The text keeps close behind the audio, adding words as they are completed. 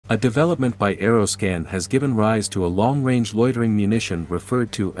A development by Aeroscan has given rise to a long-range loitering munition referred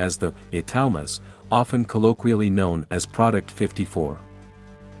to as the Italmas, often colloquially known as Product 54.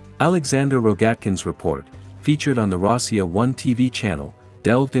 Alexander Rogatkin's report, featured on the Rossiya 1 TV channel,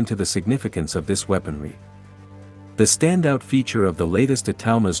 delved into the significance of this weaponry. The standout feature of the latest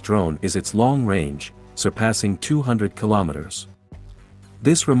Italmas drone is its long range, surpassing 200 kilometers.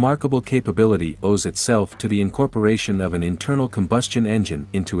 This remarkable capability owes itself to the incorporation of an internal combustion engine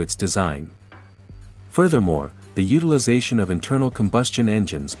into its design. Furthermore, the utilization of internal combustion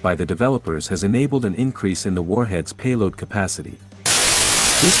engines by the developers has enabled an increase in the warhead's payload capacity.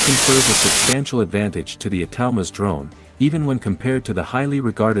 This confers a substantial advantage to the Italmas drone, even when compared to the highly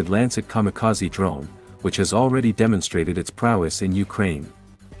regarded Lancet kamikaze drone, which has already demonstrated its prowess in Ukraine.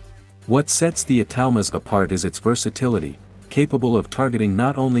 What sets the Italmas apart is its versatility, capable of targeting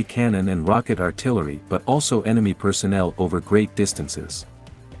not only cannon and rocket artillery but also enemy personnel over great distances.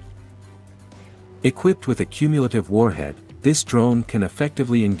 Equipped with a cumulative warhead, this drone can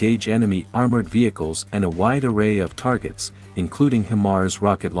effectively engage enemy armored vehicles and a wide array of targets, including HIMARS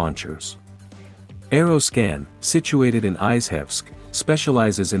rocket launchers. Aeroscan, situated in Izhevsk,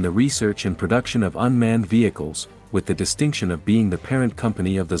 specializes in the research and production of unmanned vehicles, with the distinction of being the parent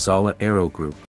company of the Zala Aero Group.